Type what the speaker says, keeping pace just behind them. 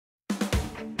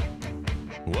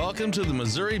Welcome to the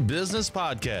Missouri Business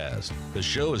Podcast. The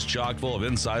show is chock full of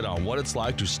insight on what it's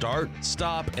like to start,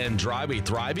 stop, and drive a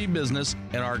thriving business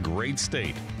in our great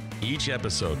state. Each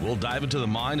episode, we'll dive into the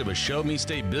mind of a Show Me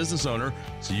State business owner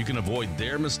so you can avoid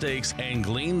their mistakes and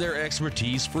glean their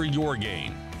expertise for your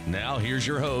gain. Now, here's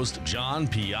your host, John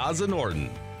Piazza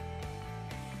Norton.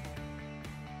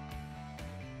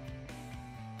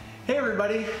 Hey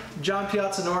everybody, John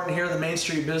Piazza Norton here, the Main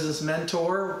Street Business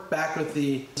Mentor, back with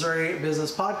the Missouri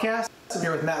Business Podcast. I'm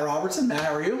here with Matt Robertson. Matt,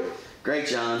 how are you? Great,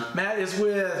 John. Matt is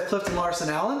with Clifton Larson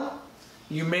Allen.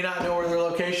 You may not know where their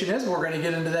location is. We're going to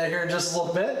get into that here in just a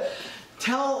little bit.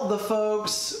 Tell the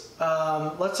folks,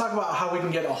 let's talk about how we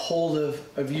can get a hold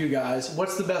of you guys.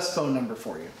 What's the best phone number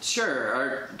for you? Sure.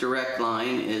 Our direct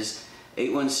line is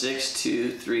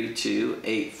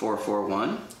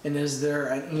 816-232-8441. And is there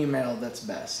an email that's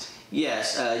best?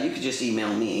 Yes, you could just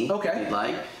email me if you'd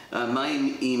like.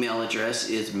 My email address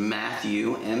is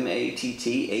Matthew,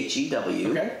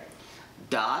 M-A-T-T-H-E-W,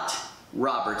 dot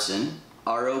Robertson,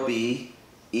 R-O-B-E-R-T-S-O-N,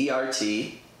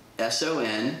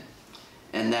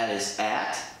 and that is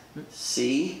at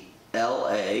CLA,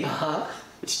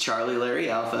 it's Charlie Larry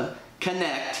Alpha,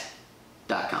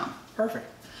 connect.com. Perfect.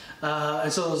 And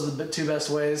so those are the two best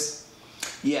ways?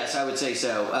 Yes, I would say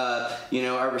so.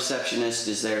 Our receptionist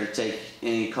is there to take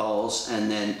any calls, and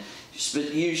then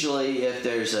usually if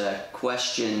there's a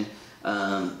question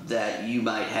that you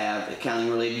might have accounting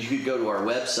related, you could go to our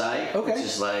website, which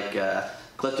is like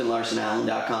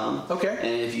CliftonLarsonAllen.com.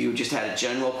 And if you just had a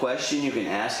general question, you can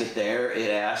ask it there. It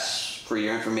asks for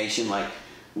your information, like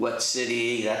what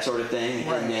city, that sort of thing,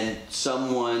 and then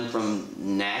someone from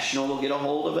national will get a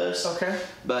hold of us.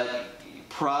 But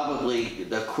probably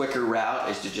the quicker route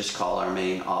is to just call our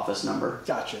main office number.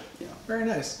 Gotcha. Yeah. Very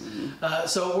nice.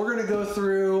 So we're going to go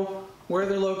through where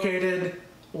they're located,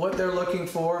 what they're looking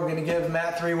for. I'm going to give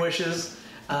Matt 3 wishes,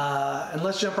 and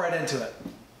let's jump right into it.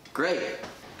 Great.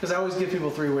 Because I always give people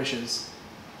 3 wishes.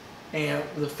 And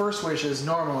the first wish is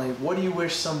normally, what do you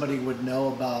wish somebody would know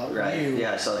about you?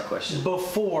 Yeah, I saw that question.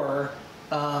 Before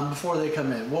they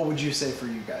come in. What would you say for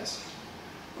you guys?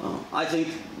 I think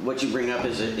what you bring up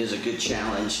is a good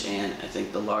challenge, and I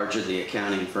think the larger the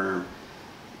accounting firm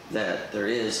that there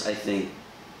is, I think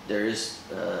there is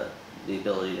the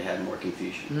ability to have more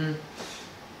confusion.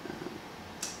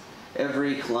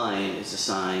 Every client is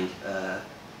assigned a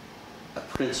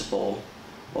principal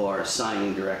or a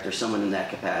signing director, someone in that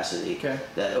capacity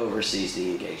that oversees the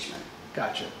engagement.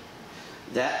 Gotcha.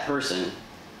 That person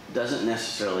doesn't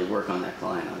necessarily work on that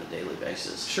client on a daily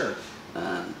basis. Sure.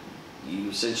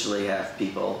 You essentially have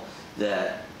people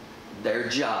that their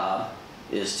job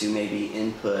is to maybe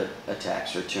input a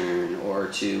tax return or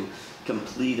to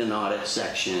complete an audit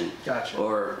section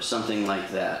or something like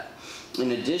that.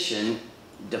 In addition,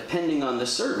 depending on the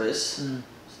service,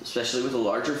 especially with a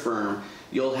larger firm,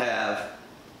 you'll have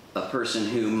a person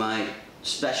who might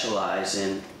specialize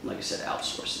in, like I said,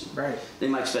 outsourcing. They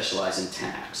might specialize in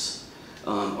tax,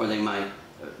 or they might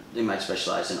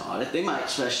specialize in audit. They might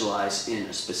specialize in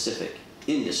a specific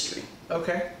industry.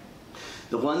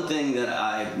 The one thing that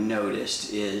I've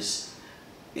noticed is,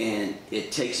 and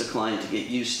it takes a client to get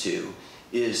used to,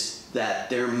 is that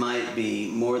there might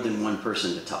be more than one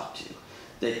person to talk to.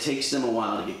 It takes them a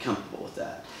while to get comfortable with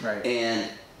that. And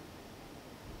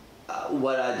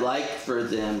what I'd like for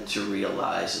them to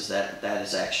realize is that that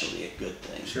is actually a good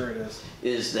thing. Sure it is.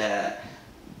 Is that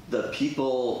the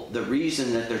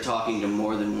reason that they're talking to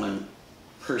more than one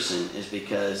person is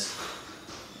because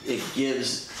it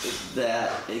gives that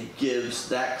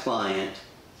client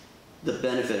the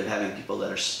benefit of having people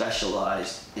that are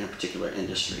specialized in a particular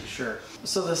industry. Sure.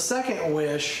 So the second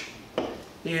wish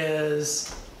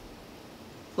is,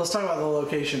 let's talk about the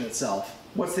location itself.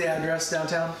 What's the address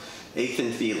downtown? 8th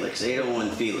and Felix,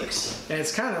 801 Felix. And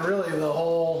it's kind of really the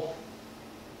whole,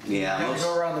 you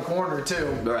go around the corner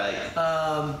too.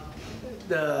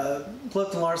 The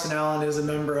Clifton Larson Allen is a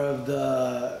member of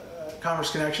the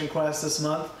Commerce Connection Quest this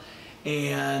month,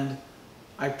 and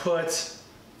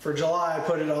for July I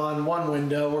put it on one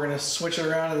window. We're going to switch it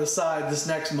around to the side this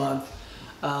next month.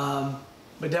 But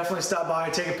definitely stop by,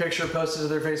 take a picture, post it to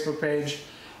their Facebook page,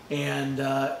 and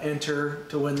enter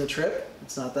to win the trip.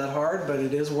 It's not that hard, but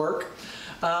it is work.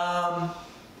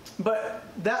 But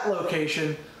that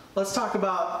location, let's talk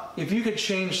about, if you could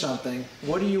change something,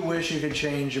 what do you wish you could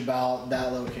change about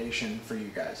that location for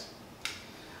you guys?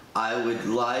 I would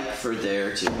like for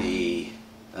there to be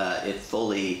it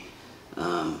fully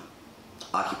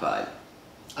occupied.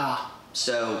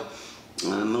 So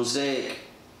Mosaic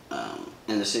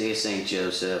and the city of St.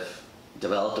 Joseph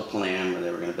developed a plan where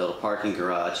they were going to build a parking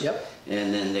garage. Yep.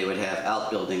 And then they would have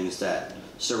outbuildings that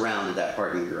surrounded that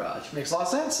parking garage. Makes a lot of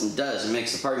sense. It does. It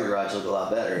makes the parking garage look a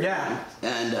lot better. Yeah.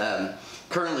 And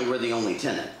currently we're the only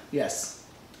tenant. Yes.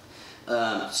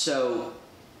 So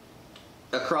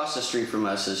across the street from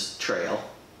us is Trail,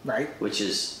 Right. which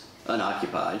is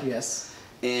unoccupied. Yes.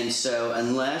 And so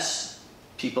unless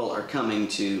people are coming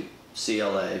to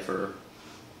CLA for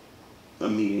a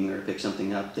meeting or to pick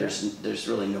something up, there's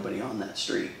really nobody on that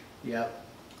street. Yep.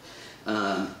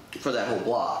 For that whole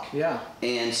block. Yeah.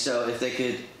 And so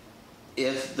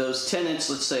if those tenants,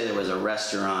 let's say there was a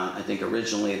restaurant, I think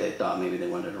originally they thought maybe they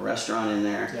wanted a restaurant in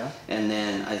there. Yeah. And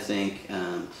then I think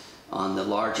on the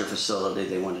larger facility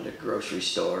they wanted a grocery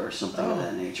store or something of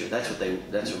that nature. That's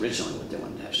originally what they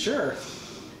wanted to have. Sure.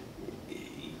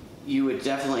 You would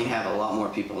definitely have a lot more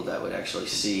people that would actually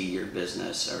see your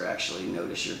business or actually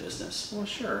notice your business. Well,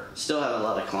 sure. Still have a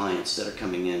lot of clients that are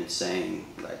coming in saying,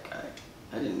 like,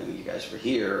 I didn't know you guys were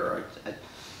here, or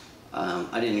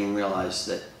I didn't even realize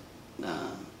that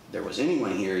there was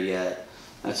anyone here yet,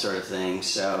 that sort of thing.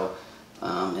 So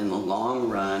in the long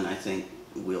run, I think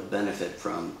we'll benefit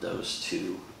from those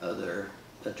two other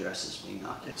addresses being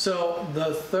occupied. So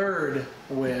the third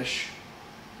wish,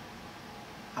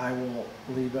 I will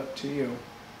leave up to you.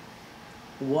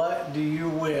 What do you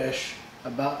wish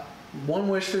about, one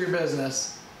wish for your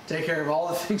business, take care of all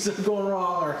the things that are going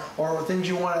wrong or things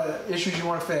you want to, issues you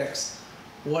want to fix?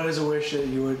 What is a wish that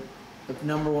you would, the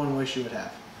number one wish you would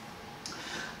have?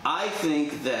 I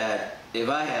think that if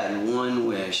I had one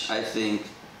wish, I think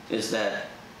is that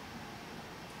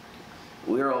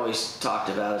we're always talked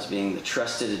about as being the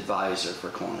trusted advisor for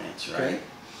clients, right? Okay.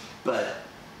 But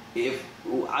if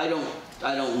I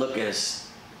don't look at us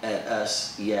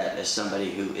yet as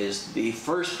somebody who is the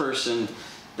first person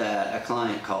that a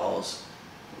client calls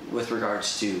with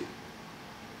regards to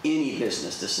any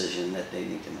business decision that they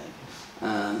need to make.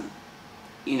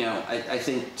 You know, I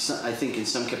think in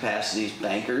some capacities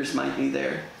bankers might be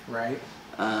there. Right.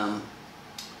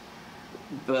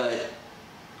 But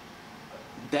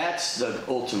that's the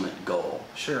ultimate goal.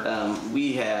 Sure.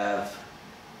 We have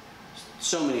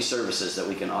so many services that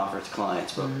we can offer to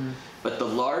clients, but the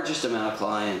largest amount of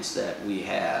clients that we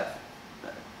have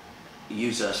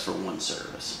use us for one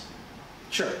service.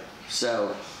 Sure.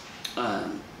 So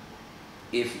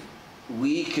if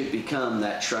we could become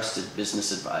that trusted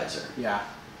business advisor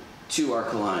to our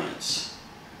clients,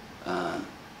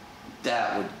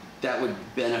 that would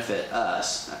benefit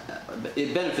us.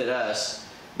 It'd benefit us,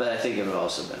 but I think it would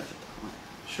also benefit the client.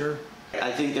 Sure.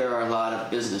 I think there are a lot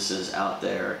of businesses out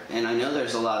there, and I know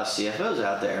there's a lot of CFOs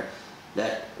out there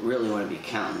that really want to be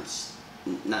accountants,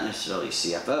 not necessarily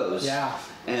CFOs. Yeah.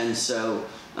 And so,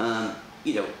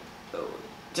 you know,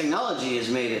 technology has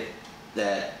made it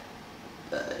that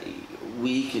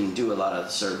we can do a lot of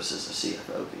the services a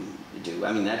CFO can do.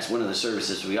 I mean, that's one of the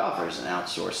services we offer is an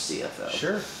outsourced CFO.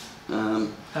 Sure.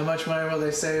 How much money will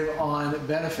they save on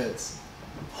benefits?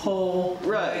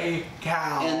 Holy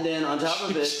cow! And then on top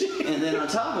of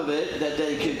it, that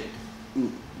they could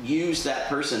use that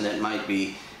person that might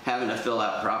be having to fill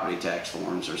out property tax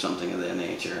forms or something of that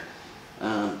nature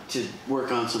to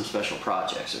work on some special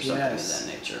projects or something of that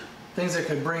nature. Things that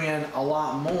could bring in a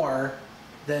lot more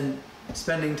than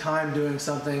spending time doing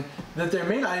something that they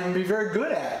may not even be very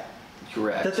good at.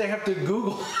 Correct. That they have to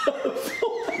Google.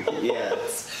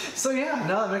 Yes. So yeah,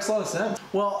 no, that makes a lot of sense.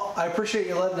 Well, I appreciate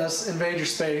you letting us invade your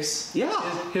space. Yeah.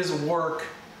 His work.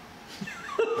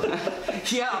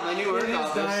 Yeah, my new work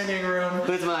office. Dining room.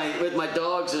 With my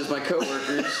dogs as my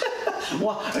coworkers.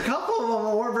 Well, a couple of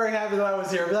them weren't very happy that I was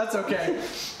here, but that's okay.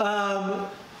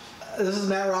 This is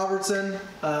Matt Robertson,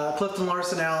 Clifton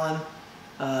Larson Allen.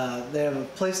 They have a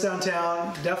place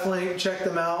downtown. Definitely check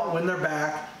them out when they're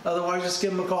back. Otherwise, just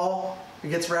give them a call. It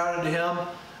gets routed to him.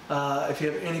 If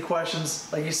you have any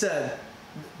questions, like you said,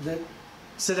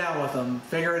 sit down with them,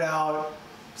 figure it out,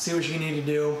 see what you need to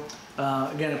do.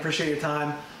 Again, appreciate your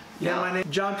time. Yeah, my name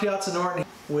is John Piazza Norton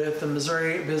with the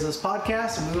Missouri Business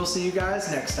Podcast, and we will see you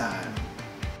guys next time.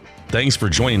 Thanks for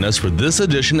joining us for this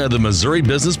edition of the Missouri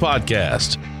Business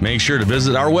Podcast. Make sure to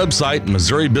visit our website,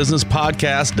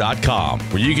 MissouriBusinessPodcast.com,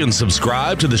 where you can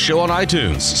subscribe to the show on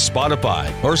iTunes,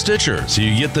 Spotify, or Stitcher so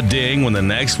you get the ding when the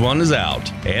next one is out.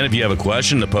 And if you have a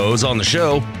question to pose on the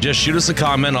show, just shoot us a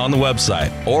comment on the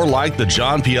website or like the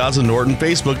John Piazza Norton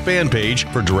Facebook fan page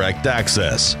for direct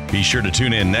access. Be sure to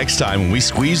tune in next time when we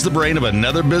squeeze the brain of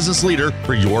another business leader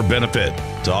for your benefit.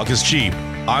 Talk is cheap.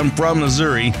 I'm from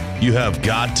Missouri. You have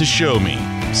got to show me.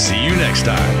 See you next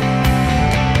time.